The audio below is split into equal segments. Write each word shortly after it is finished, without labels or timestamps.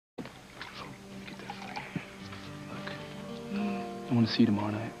I want to see you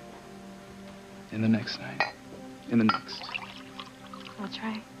tomorrow night. And the next night. And the next. I'll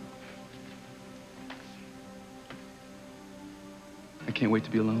try. I can't wait to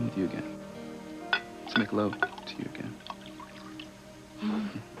be alone with you again. To make love to you again.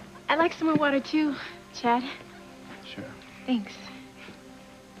 I'd like some more water, too, Chad. Sure. Thanks.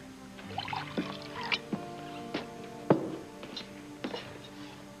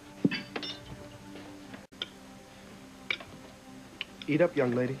 Eat up,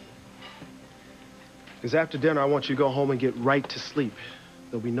 young lady. Because after dinner, I want you to go home and get right to sleep.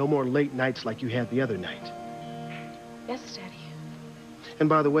 There'll be no more late nights like you had the other night. Yes, Daddy. And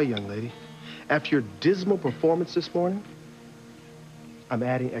by the way, young lady, after your dismal performance this morning, I'm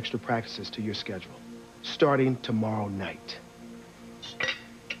adding extra practices to your schedule, starting tomorrow night.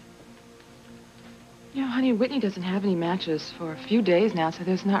 You know, honey, Whitney doesn't have any matches for a few days now, so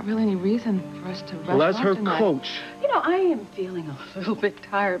there's not really any reason for us to rush Well, as off her tonight. coach... You know, I am feeling a little bit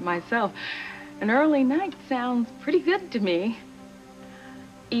tired myself. An early night sounds pretty good to me.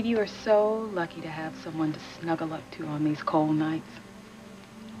 Eve, you are so lucky to have someone to snuggle up to on these cold nights.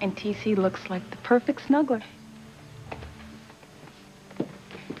 And TC looks like the perfect snuggler.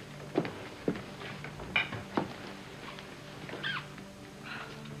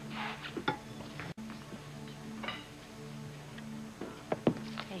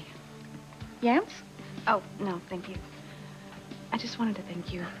 Hey. Yams? Oh, no, thank you. I just wanted to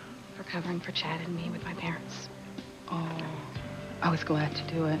thank you for covering for Chad and me with my parents. Oh, I was glad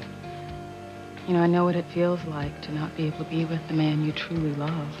to do it. You know, I know what it feels like to not be able to be with the man you truly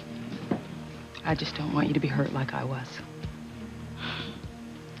love. I just don't want you to be hurt like I was.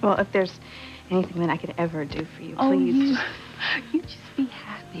 Well, if there's anything that I could ever do for you, please. You just be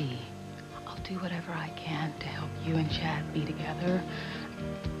happy. I'll do whatever I can to help you and Chad be together.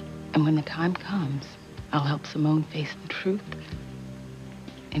 And when the time comes, I'll help Simone face the truth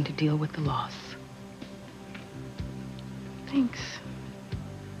and to deal with the loss. Thanks.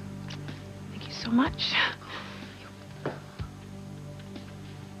 Thank you so much.